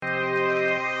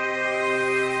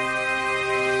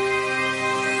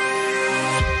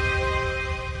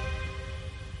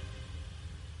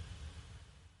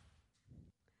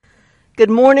Good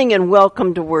morning and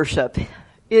welcome to worship.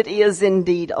 It is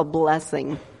indeed a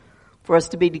blessing for us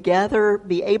to be together,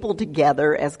 be able to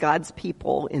gather as God's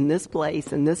people in this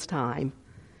place, in this time,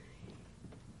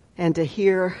 and to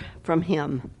hear from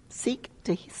Him, seek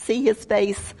to see His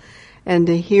face and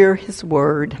to hear His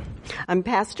word. I'm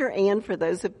Pastor Ann, for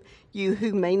those of you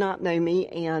who may not know me,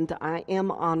 and I am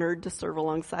honored to serve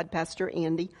alongside Pastor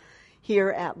Andy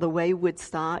here at the Way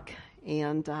Woodstock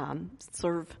and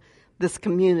serve this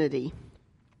community.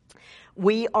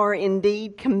 We are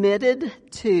indeed committed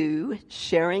to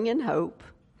sharing in hope,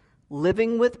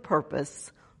 living with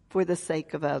purpose for the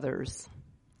sake of others.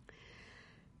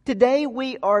 Today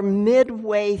we are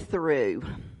midway through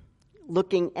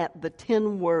looking at the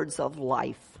 10 words of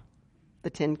life, the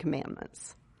 10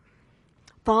 commandments.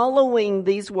 Following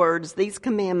these words, these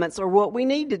commandments are what we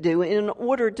need to do in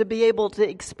order to be able to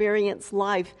experience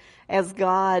life as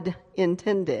God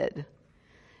intended.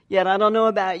 Yet I don't know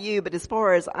about you, but as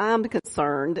far as I'm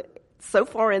concerned, so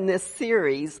far in this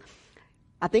series,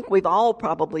 I think we've all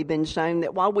probably been shown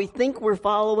that while we think we're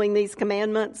following these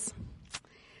commandments,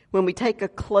 when we take a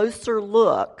closer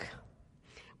look,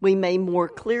 we may more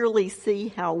clearly see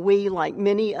how we, like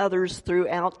many others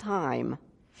throughout time,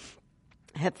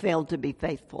 have failed to be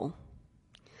faithful.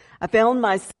 I found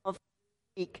myself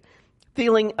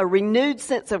feeling a renewed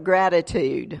sense of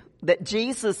gratitude that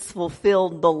Jesus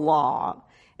fulfilled the law,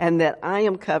 and that I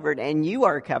am covered and you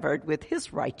are covered with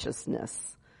His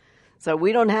righteousness. So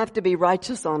we don't have to be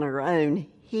righteous on our own.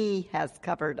 He has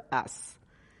covered us.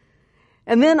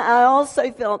 And then I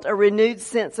also felt a renewed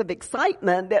sense of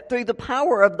excitement that through the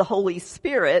power of the Holy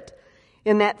Spirit,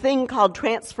 in that thing called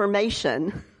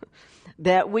transformation,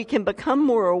 that we can become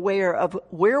more aware of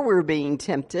where we're being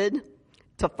tempted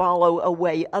to follow a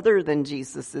way other than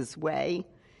Jesus' way.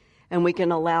 And we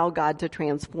can allow God to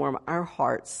transform our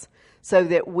hearts so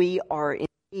that we are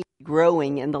indeed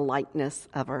growing in the likeness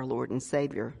of our Lord and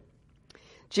Savior.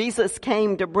 Jesus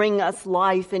came to bring us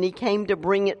life, and He came to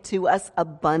bring it to us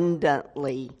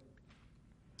abundantly.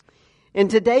 In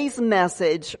today's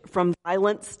message, From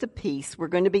Violence to Peace, we're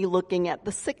going to be looking at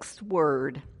the 6th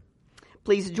word.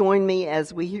 Please join me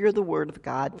as we hear the word of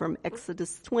God from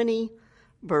Exodus 20,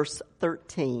 verse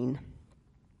 13.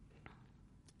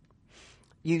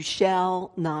 You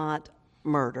shall not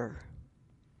murder.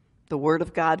 The word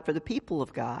of God for the people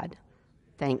of God.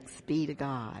 Thanks be to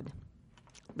God.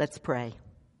 Let's pray.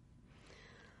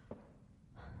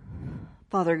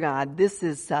 Father God, this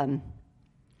is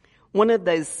one of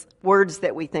those words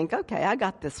that we think, okay, I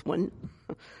got this one.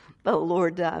 But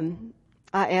Lord, I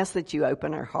ask that you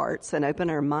open our hearts and open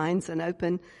our minds and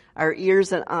open our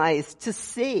ears and eyes to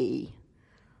see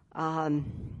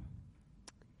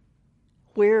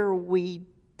where we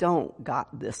don't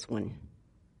got this one.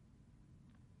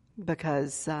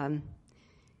 Because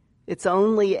it's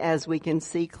only as we can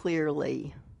see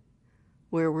clearly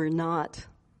where we're not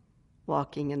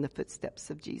walking in the footsteps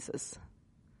of Jesus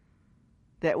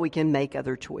that we can make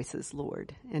other choices,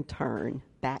 Lord, and turn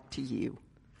back to you.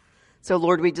 So,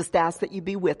 Lord, we just ask that you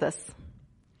be with us.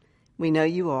 We know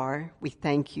you are. We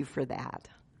thank you for that.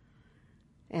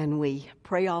 And we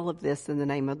pray all of this in the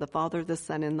name of the Father, the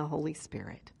Son, and the Holy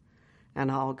Spirit. And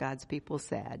all God's people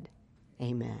said,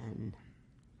 amen.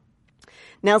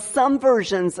 Now, some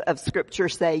versions of Scripture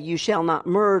say you shall not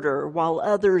murder, while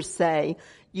others say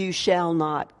you shall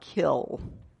not kill.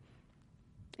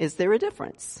 Is there a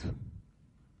difference?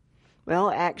 Well,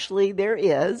 actually there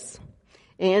is,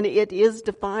 and it is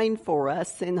defined for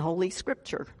us in Holy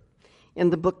Scripture, in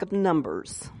the book of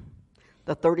Numbers,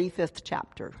 the 35th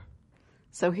chapter.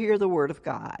 So hear the word of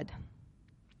God.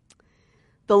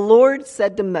 The Lord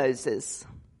said to Moses,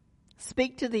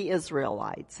 "Speak to the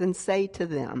Israelites and say to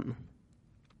them,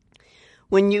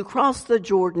 when you cross the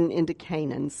Jordan into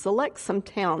Canaan, select some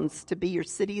towns to be your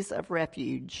cities of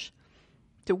refuge,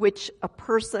 to which a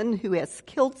person who has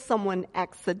killed someone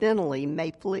accidentally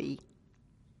may flee.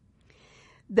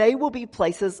 They will be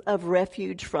places of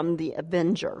refuge from the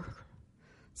avenger,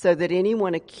 so that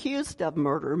anyone accused of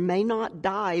murder may not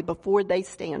die before they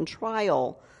stand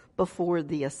trial before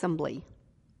the assembly.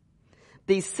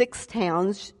 These 6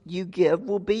 towns you give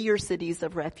will be your cities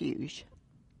of refuge.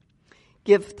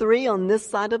 Give 3 on this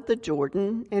side of the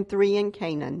Jordan and 3 in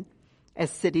Canaan as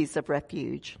cities of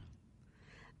refuge.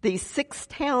 These 6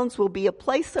 towns will be a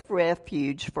place of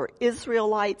refuge for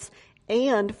Israelites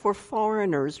and for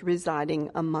foreigners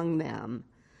residing among them,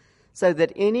 so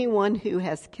that anyone who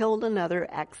has killed another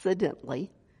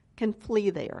accidentally can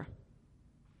flee there."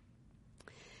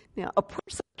 Now, a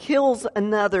person kills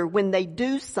another when they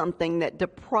do something that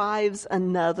deprives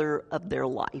another of their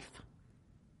life.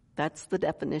 That's the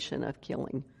definition of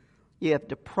killing. You have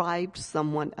deprived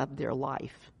someone of their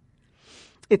life.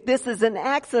 If this is an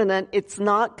accident, it's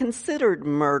not considered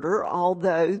murder,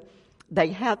 although they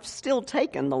have still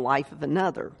taken the life of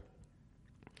another.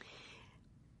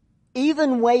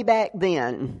 Even way back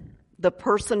then, the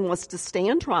person was to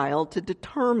stand trial to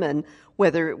determine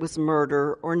whether it was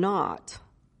murder or not.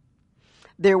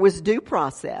 There was due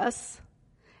process,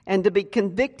 and to be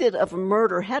convicted of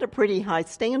murder had a pretty high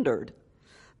standard.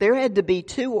 There had to be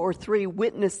 2 or 3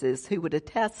 witnesses who would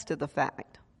attest to the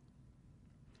fact.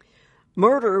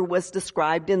 Murder was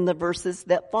described in the verses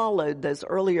that followed those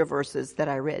earlier verses that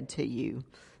I read to you.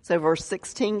 So verse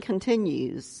 16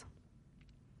 continues.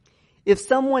 If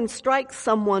someone strikes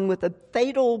someone with a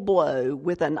fatal blow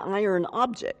with an iron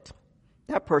object,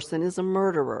 that person is a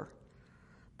murderer.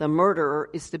 The murderer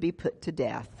is to be put to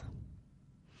death.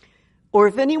 Or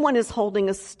if anyone is holding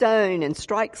a stone and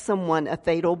strikes someone a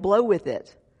fatal blow with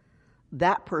it,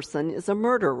 that person is a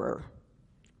murderer.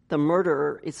 The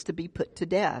murderer is to be put to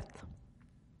death.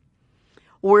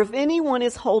 Or if anyone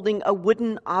is holding a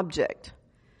wooden object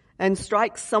and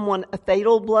strikes someone a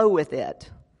fatal blow with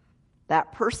it,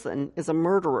 that person is a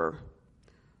murderer.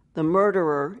 The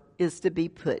murderer is to be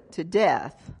put to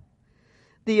death.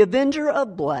 The avenger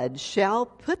of blood shall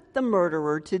put the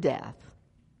murderer to death.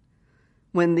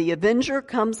 When the avenger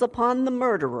comes upon the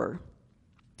murderer,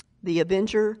 the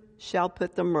avenger shall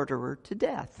put the murderer to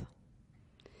death.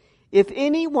 If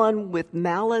anyone with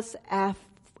malice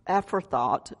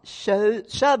aforethought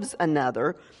shoves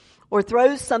another or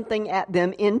throws something at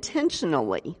them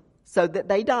intentionally so that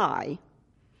they die,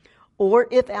 or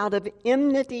if out of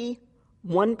enmity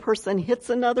one person hits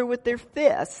another with their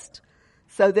fist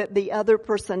so that the other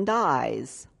person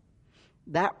dies,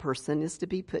 that person is to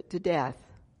be put to death.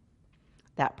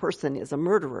 That person is a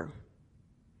murderer.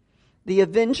 The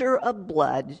avenger of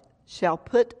blood shall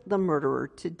put the murderer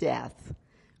to death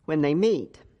when they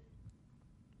meet.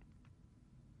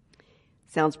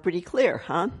 Sounds pretty clear,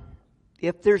 huh?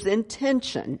 If there's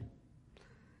intention,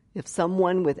 if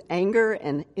someone with anger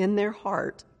and in their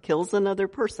heart kills another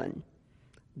person,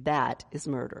 that is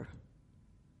murder.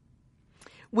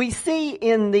 We see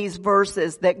in these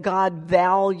verses that God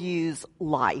values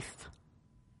life,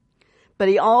 but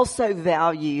he also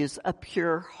values a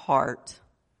pure heart.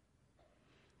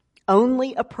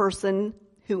 Only a person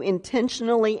who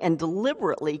intentionally and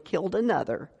deliberately killed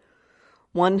another,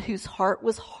 one whose heart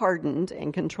was hardened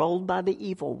and controlled by the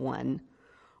evil one,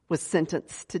 was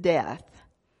sentenced to death.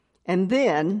 And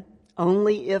then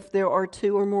only if there are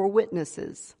 2 or more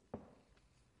witnesses.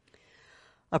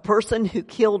 A person who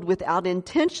killed without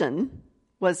intention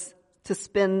was to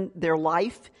spend their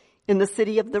life in the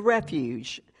city of the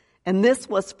refuge, and this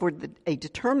was for a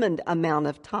determined amount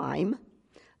of time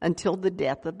until the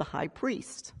death of the high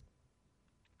priest.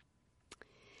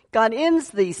 God ends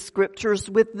these scriptures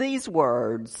with these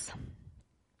words.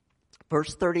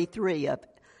 Verse 33 of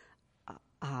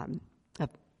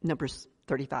Numbers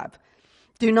 35.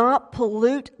 Do not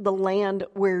pollute the land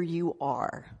where you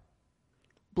are.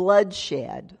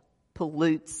 Bloodshed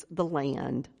pollutes the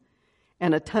land,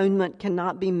 and atonement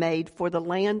cannot be made for the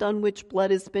land on which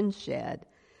blood has been shed,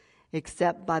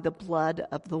 except by the blood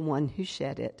of the one who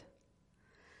shed it.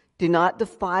 Do not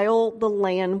defile the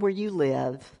land where you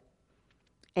live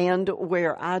and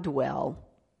where I dwell,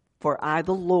 for I,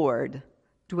 the Lord,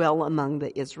 dwell among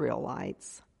the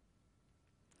Israelites.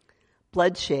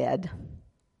 Bloodshed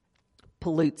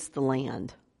pollutes the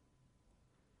land.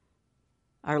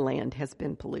 Our land has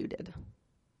been polluted.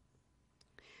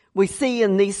 We see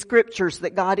in these scriptures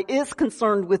that God is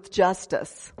concerned with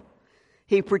justice.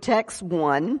 He protects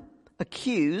one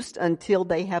accused until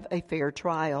they have a fair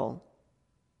trial.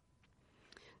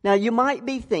 Now you might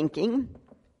be thinking,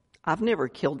 I've never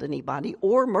killed anybody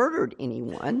or murdered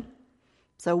anyone,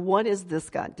 so what has this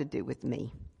got to do with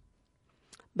me?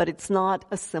 But it's not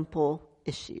a simple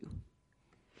issue.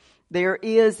 There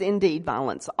is indeed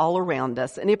violence all around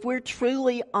us, and if we're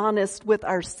truly honest with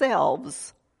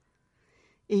ourselves,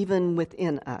 even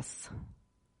within us,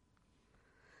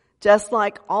 just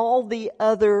like all the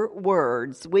other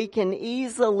words, we can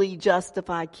easily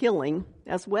justify killing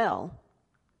as well.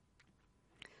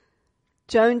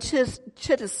 Joan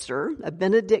Chittister, a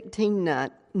Benedictine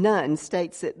nun,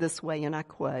 states it this way, and I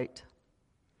quote,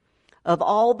 "Of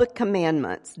all the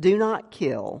commandments, do not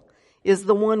kill is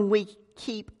the one we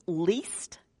keep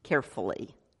least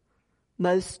carefully,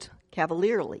 most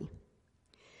cavalierly.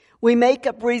 We make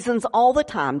up reasons all the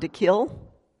time to kill.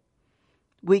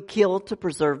 We kill to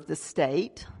preserve the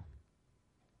state.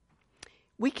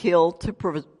 We kill to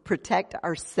protect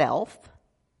ourselves.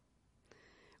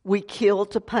 We kill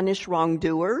to punish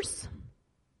wrongdoers.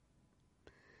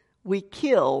 We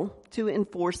kill to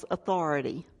enforce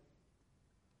authority.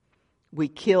 We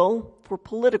kill for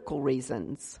political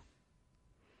reasons.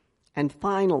 And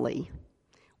finally,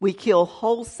 we kill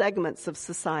whole segments of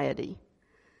society,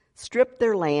 strip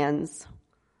their lands,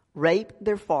 rape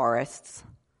their forests,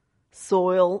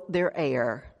 soil their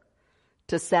air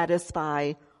to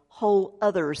satisfy whole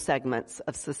other segments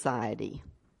of society.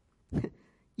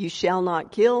 You shall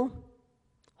not kill,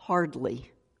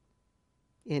 hardly.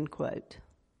 End quote.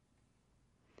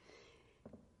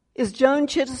 Is Joan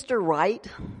Chittister right?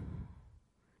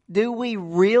 Do we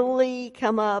really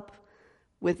come up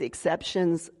with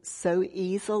exceptions so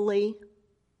easily?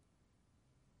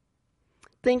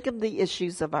 Think of the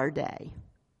issues of our day.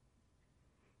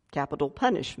 Capital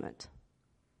punishment,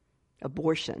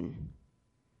 abortion,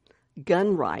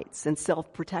 gun rights and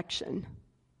self-protection,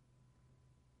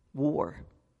 war.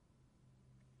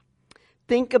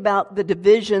 Think about the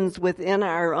divisions within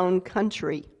our own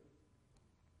country.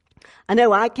 I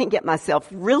know I can get myself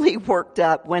really worked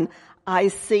up when I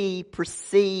see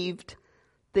perceived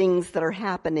things that are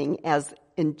happening as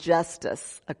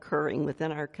injustice occurring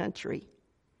within our country.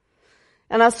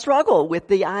 And I struggle with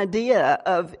the idea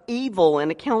of evil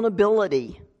and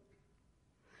accountability.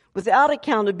 Without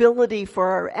accountability for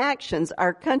our actions,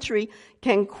 our country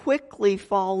can quickly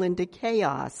fall into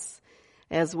chaos,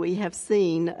 as we have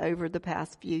seen over the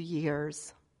past few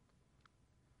years.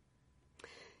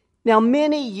 Now,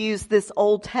 many use this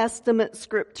Old Testament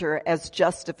scripture as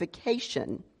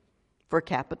justification for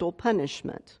capital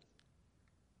punishment.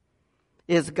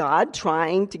 Is God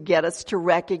trying to get us to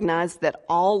recognize that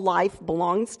all life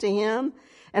belongs to Him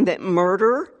and that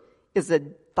murder is a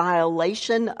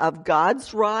violation of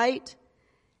God's right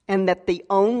and that the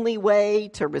only way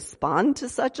to respond to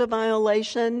such a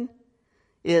violation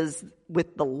is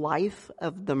with the life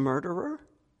of the murderer?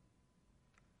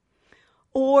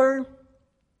 Or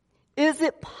is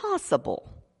it possible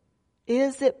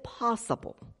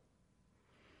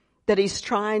that He's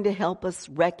trying to help us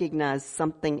recognize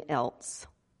something else?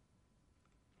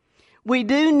 We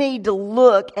do need to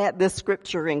look at this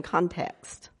scripture in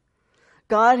context.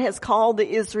 God has called the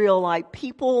Israelite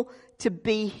people to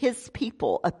be His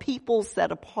people, a people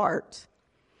set apart.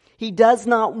 He does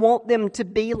not want them to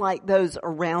be like those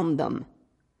around them.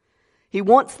 He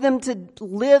wants them to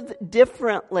live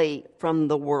differently from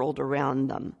the world around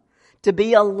them, to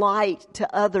be a light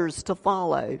to others to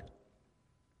follow.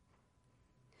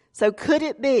 So could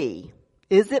it be,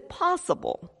 is it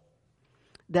possible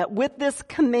that with this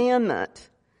commandment,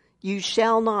 you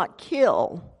shall not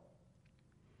kill,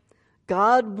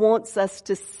 God wants us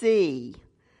to see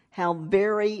how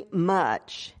very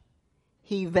much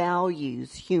He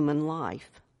values human life,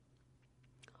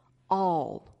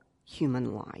 all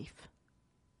human life?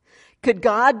 Could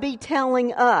God be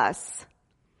telling us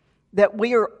that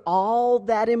we are all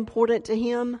that important to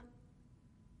Him?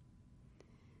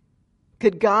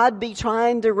 Could God be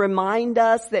trying to remind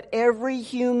us that every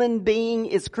human being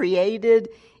is created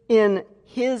in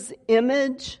His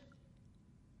image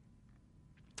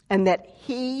and that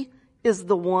He is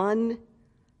the one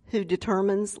who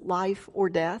determines life or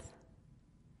death?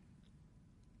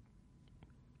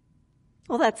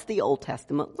 Well, that's the Old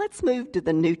Testament. Let's move to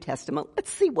the New Testament.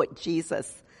 Let's see what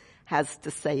Jesus has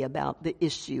to say about the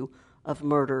issue of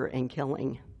murder and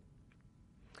killing.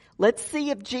 Let's see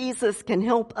if Jesus can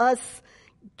help us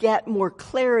get more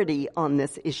clarity on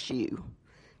this issue.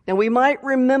 Now, we might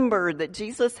remember that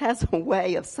Jesus has a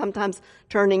way of sometimes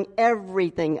turning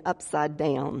everything upside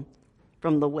down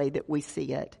from the way that we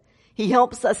see it. He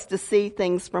helps us to see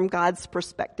things from God's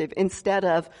perspective instead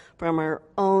of from our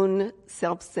own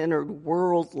self-centered,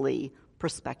 worldly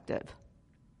perspective.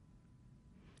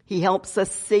 He helps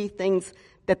us see things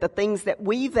that the things that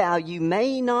we value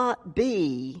may not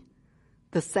be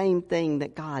the same thing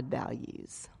that God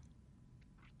values.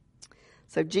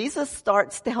 So Jesus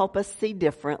starts to help us see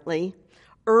differently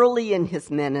early in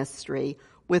His ministry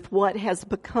with what has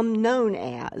become known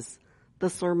as the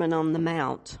Sermon on the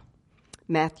Mount.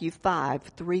 Matthew 5,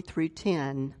 3 through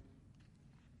 10.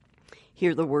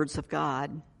 Hear the words of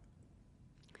God.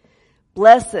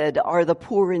 Blessed are the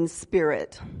poor in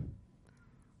spirit,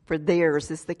 for theirs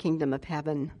is the kingdom of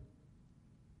heaven.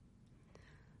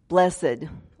 Blessed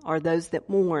are those that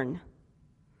mourn,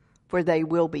 for they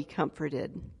will be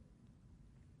comforted.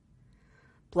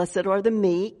 Blessed are the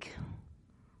meek,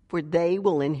 for they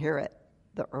will inherit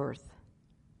the earth.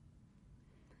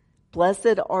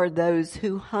 Blessed are those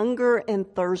who hunger and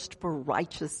thirst for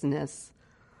righteousness,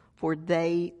 for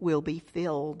they will be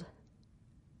filled.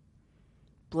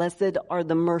 Blessed are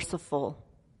the merciful,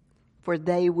 for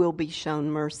they will be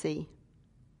shown mercy.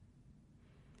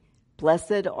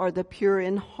 Blessed are the pure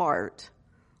in heart,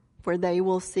 for they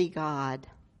will see God.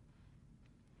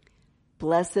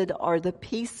 Blessed are the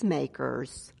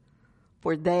peacemakers,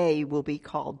 for they will be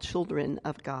called children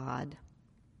of God.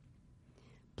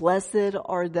 Blessed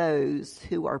are those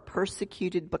who are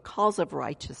persecuted because of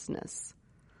righteousness,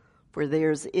 for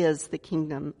theirs is the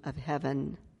kingdom of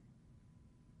heaven.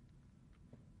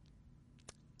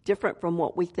 Different from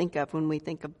what we think of when we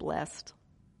think of blessed.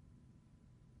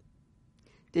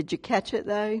 Did you catch it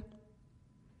though?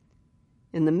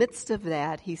 In the midst of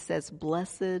that, he says,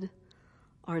 blessed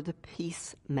are the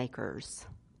peacemakers.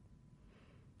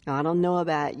 Now, I don't know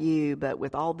about you, but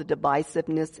with all the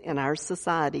divisiveness in our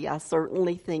society, I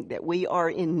certainly think that we are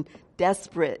in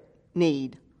desperate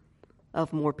need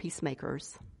of more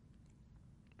peacemakers.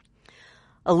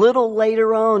 A little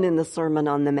later on in the Sermon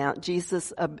on the Mount,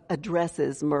 Jesus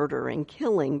addresses murder and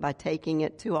killing by taking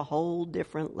it to a whole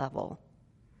different level.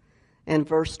 In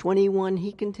verse 21,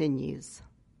 he continues,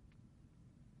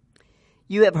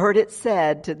 "You have heard it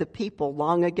said to the people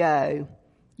long ago,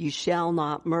 'You shall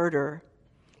not murder,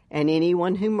 and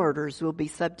anyone who murders will be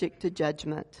subject to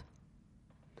judgment.'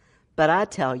 But I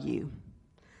tell you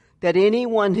that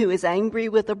anyone who is angry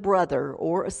with a brother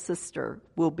or a sister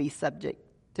will be subject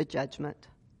to judgment.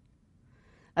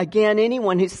 Again,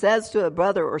 anyone who says to a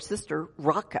brother or sister,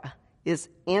 'Raka,' is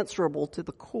answerable to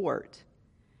the court.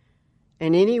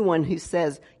 And anyone who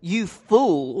says, 'You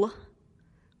fool,'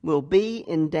 will be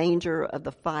in danger of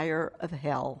the fire of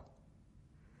hell.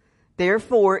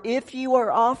 Therefore, if you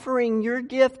are offering your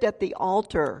gift at the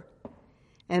altar,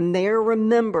 and there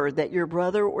remember that your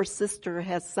brother or sister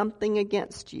has something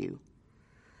against you,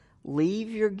 leave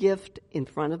your gift in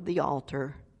front of the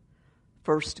altar.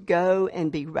 First go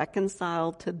and be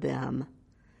reconciled to them,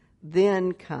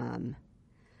 then come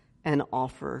and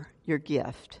offer your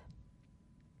gift."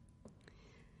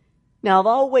 Now, I've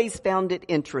always found it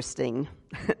interesting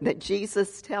that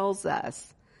Jesus tells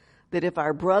us that if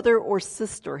our brother or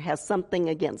sister has something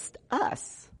against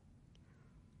us,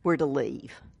 we're to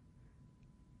leave.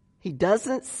 He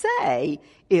doesn't say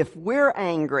if we're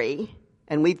angry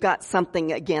and we've got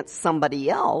something against somebody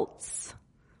else,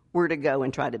 we're to go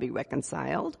and try to be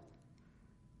reconciled.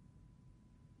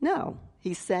 No,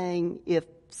 he's saying if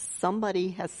somebody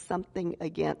has something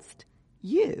against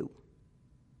you,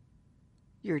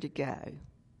 you're to go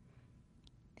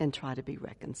and try to be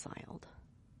reconciled.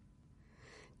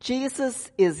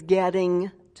 Jesus is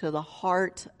getting to the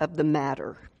heart of the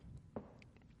matter.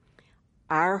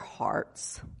 Our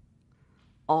hearts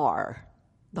are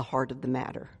the heart of the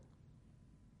matter.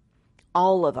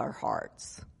 All of our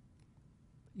hearts.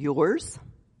 Yours,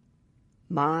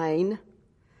 mine,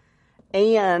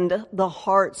 and the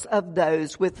hearts of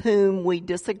those with whom we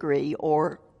disagree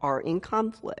or are in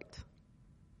conflict.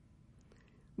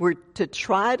 We're to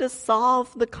try to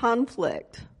solve the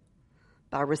conflict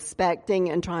by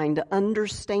respecting and trying to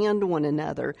understand one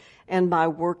another and by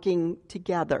working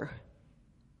together.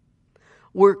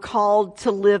 We're called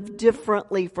to live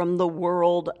differently from the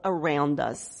world around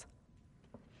us.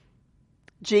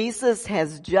 Jesus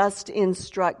has just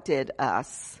instructed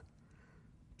us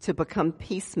to become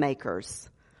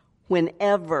peacemakers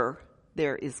whenever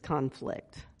there is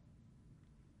conflict.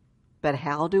 But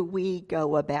how do we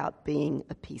go about being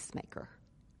a peacemaker?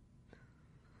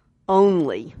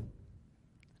 Only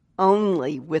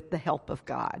with the help of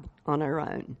God. On our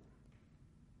own,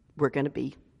 we're going to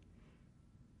be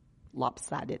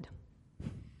lopsided.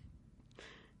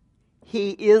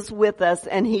 He is with us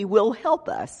and he will help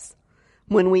us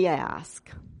when we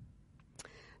ask.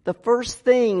 The first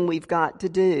thing we've got to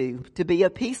do to be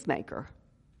a peacemaker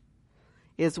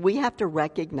is we have to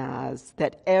recognize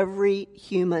that every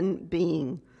human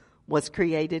being was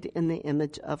created in the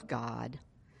image of God,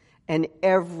 and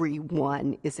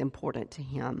everyone is important to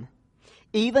him.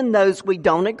 Even those we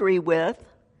don't agree with,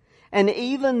 and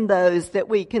even those that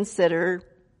we consider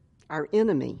our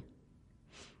enemy.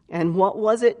 And what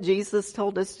was it Jesus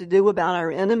told us to do about our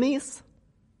enemies?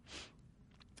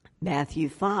 Matthew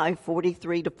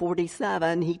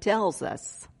 5:43-47, he tells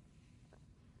us,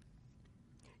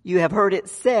 "You have heard it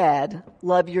said,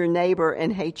 'Love your neighbor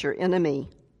and hate your enemy.'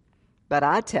 But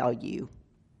I tell you,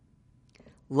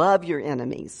 love your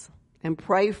enemies and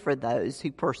pray for those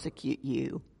who persecute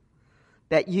you,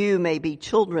 that you may be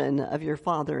children of your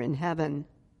Father in heaven.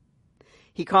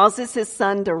 He causes his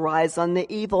sun to rise on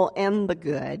the evil and the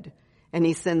good, and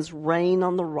he sends rain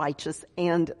on the righteous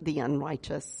and the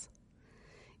unrighteous.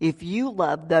 If you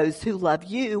love those who love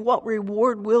you, what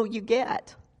reward will you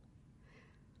get?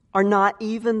 Are not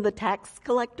even the tax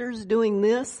collectors doing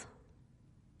this?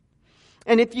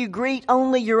 And if you greet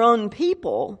only your own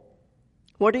people,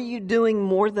 What are you doing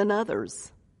more than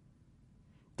others?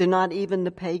 Do not even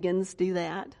the pagans do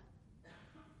that?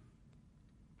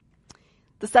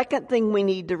 The second thing we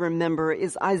need to remember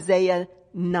is Isaiah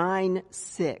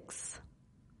 9:6.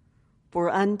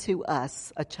 For unto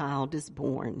us a child is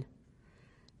born,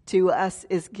 to us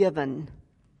is given,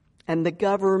 and the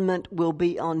government will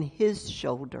be on his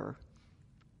shoulder.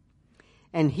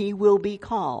 And he will be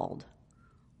called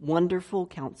Wonderful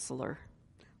Counselor,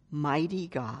 Mighty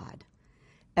God,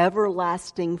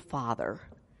 Everlasting Father,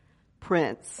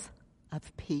 Prince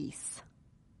of Peace.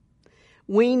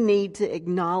 We need to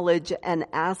acknowledge and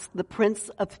ask the Prince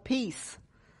of Peace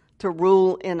to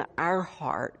rule in our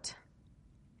heart.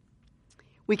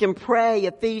 We can pray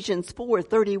Ephesians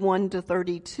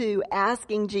 4:31-32,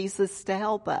 asking Jesus to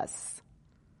help us.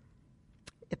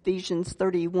 Ephesians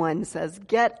 31 says,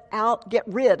 get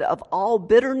rid of all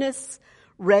bitterness,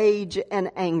 rage,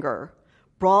 and anger,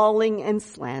 brawling and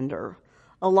slander,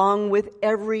 along with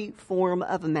every form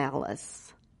of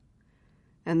malice.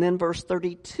 And then verse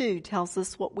 32 tells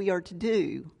us what we are to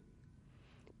do.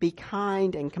 Be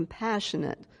kind and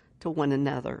compassionate to one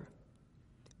another,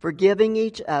 forgiving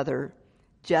each other,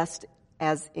 just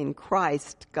as in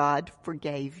Christ God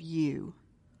forgave you.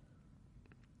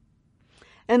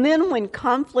 And then when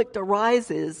conflict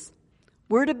arises,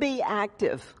 we're to be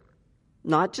active,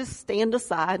 not just stand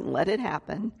aside and let it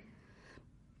happen.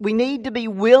 We need to be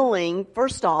willing,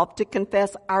 first off, to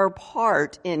confess our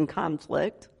part in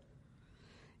conflict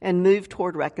and move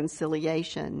toward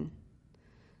reconciliation.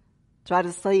 Try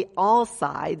to see all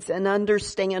sides and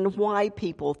understand why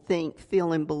people think,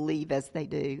 feel, and believe as they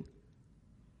do.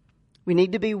 We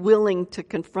need to be willing to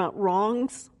confront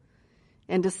wrongs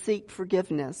and to seek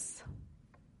forgiveness.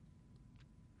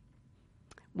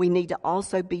 We need to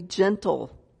also be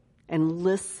gentle and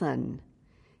listen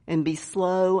and be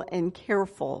slow and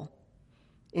careful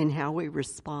in how we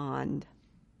respond.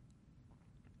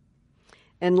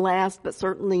 And last but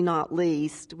certainly not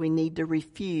least, we need to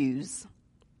refuse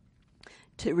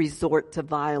to resort to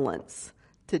violence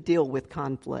to deal with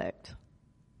conflict.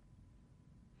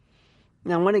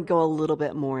 Now, I want to go a little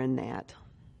bit more in that.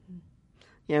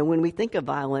 When we think of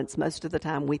violence, most of the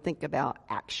time we think about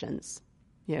actions.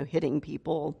 Hitting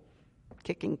people,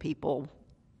 kicking people,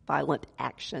 violent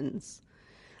actions.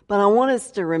 But I want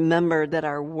us to remember that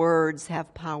our words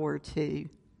have power too.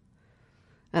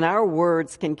 And our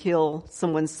words can kill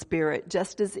someone's spirit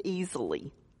just as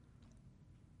easily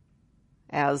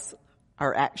as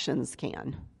our actions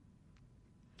can.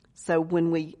 So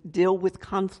when we deal with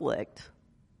conflict,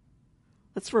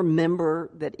 let's remember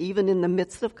that even in the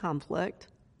midst of conflict,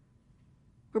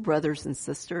 we're brothers and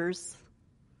sisters.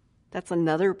 That's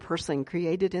another person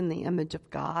created in the image of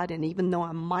God. And even though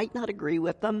I might not agree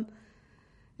with them,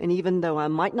 and even though I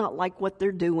might not like what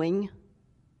they're doing,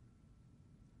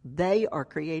 they are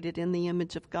created in the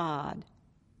image of God.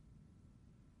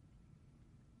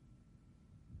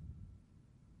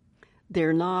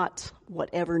 They're not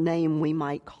whatever name we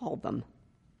might call them.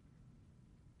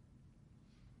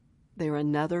 They're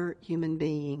another human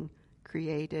being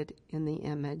created in the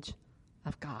image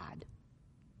of God.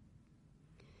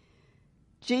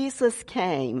 Jesus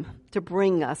came to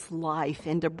bring us life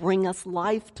and to bring us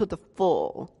life to the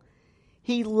full.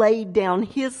 He laid down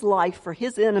his life for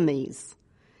his enemies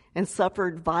and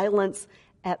suffered violence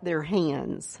at their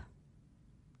hands.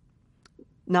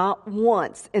 Not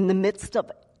once in the midst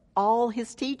of all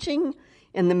his teaching,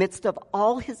 in the midst of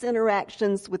all his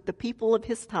interactions with the people of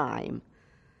his time,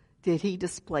 did he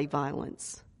display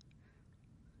violence.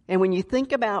 And when you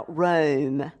think about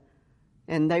Rome,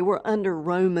 and they were under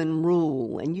Roman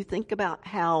rule, and you think about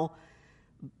how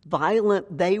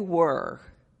violent they were,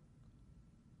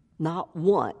 not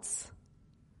once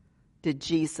did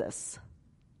Jesus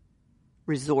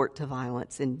resort to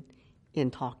violence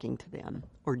in talking to them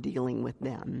or dealing with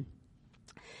them.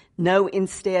 No,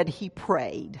 instead he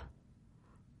prayed,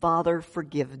 Father,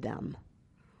 forgive them,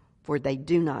 for they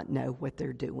do not know what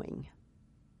they're doing.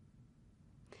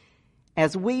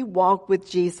 As we walk with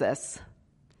Jesus,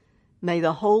 may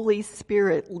the Holy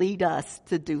Spirit lead us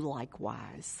to do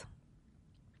likewise.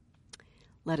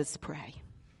 Let us pray.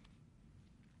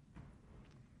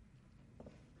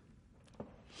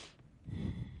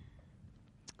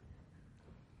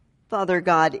 Father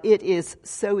God, it is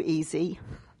so easy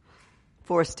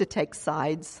for us to take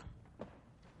sides.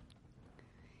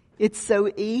 It's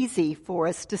so easy for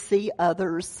us to see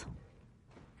others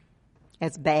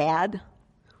as bad.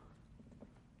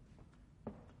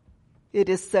 It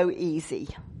is so easy.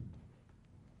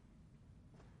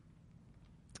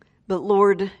 But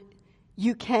Lord,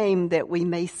 you came that we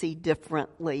may see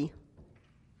differently,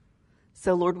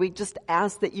 So, Lord, we just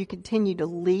ask that you continue to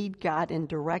lead, guide, and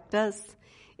direct us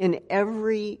in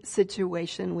every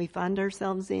situation we find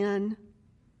ourselves in,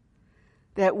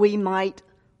 that we might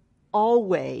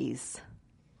always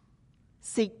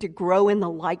seek to grow in the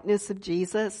likeness of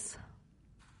Jesus,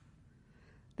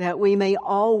 that we may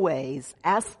always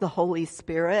ask the Holy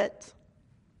Spirit,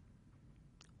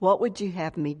 what would you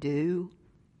have me do?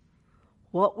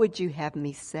 What would you have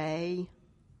me say?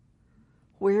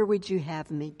 Where would you have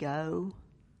me go?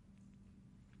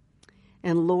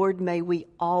 And Lord, may we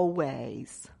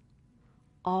always,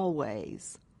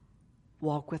 always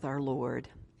walk with our Lord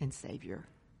and Savior,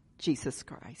 Jesus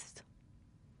Christ.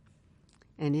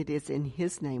 And it is in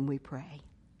his name we pray.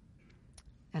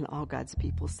 And all God's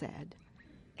people said,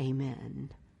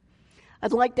 amen.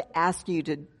 I'd like to ask you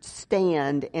to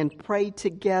stand and pray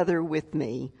together with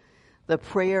me the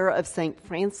prayer of St.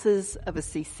 Francis of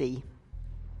Assisi.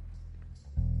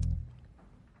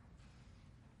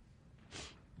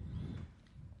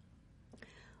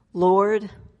 Lord,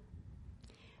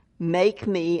 make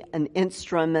me an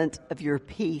instrument of your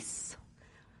peace.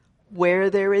 Where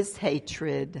there is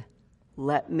hatred,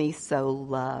 let me sow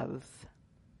love.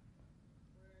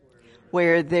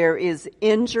 Where there is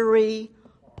injury,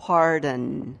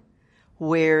 pardon.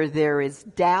 Where there is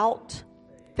doubt,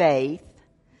 faith.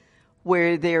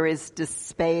 Where there is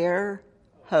despair,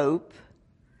 hope.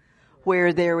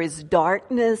 Where there is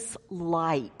darkness,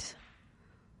 light.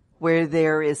 Where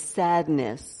there is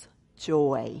sadness,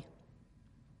 joy.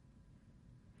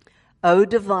 O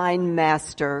divine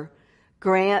Master,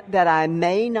 grant that I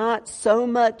may not so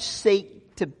much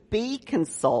seek to be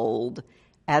consoled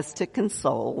as to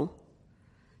console,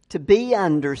 to be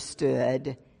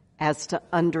understood as to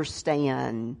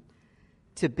understand,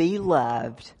 to be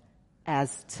loved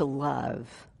as to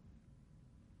love.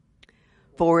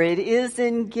 For it is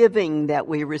in giving that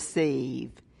we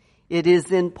receive. It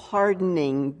is in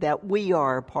pardoning that we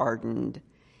are pardoned.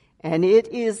 And it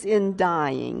is in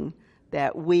dying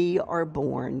that we are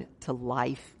born to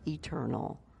life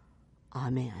eternal.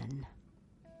 Amen.